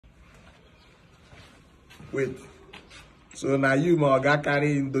Wait. So now you my oga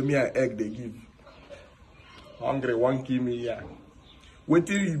carry indomie and egg they give. Hungry won't kill me here. Wait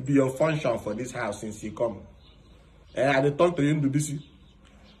till you be your function for this house since you come. And I dey talk to you in this.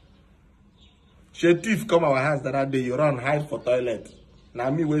 She thief come our house that day, you run hide for toilet. Now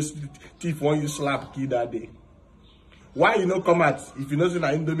me waste thief when you slap kid that day. Why you no come out if you know say na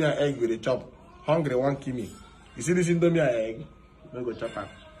indomie and egg with a chop? Hungry won't kill me. You see this indomie and egg? You no go chop am.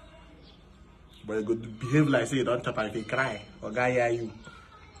 But you go behave like say you don't chop am. If you cry, or guy hear you.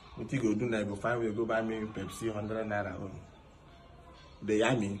 What you go do now? Go find way go buy me Pepsi 100 naira. They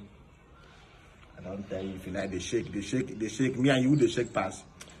hear me. I don't tell you if you like they shake. Me and you they shake pass.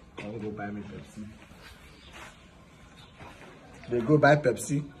 Come go buy me Pepsi. They go buy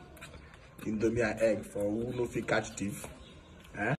Pepsi, indomie and egg for who no fit catch thief.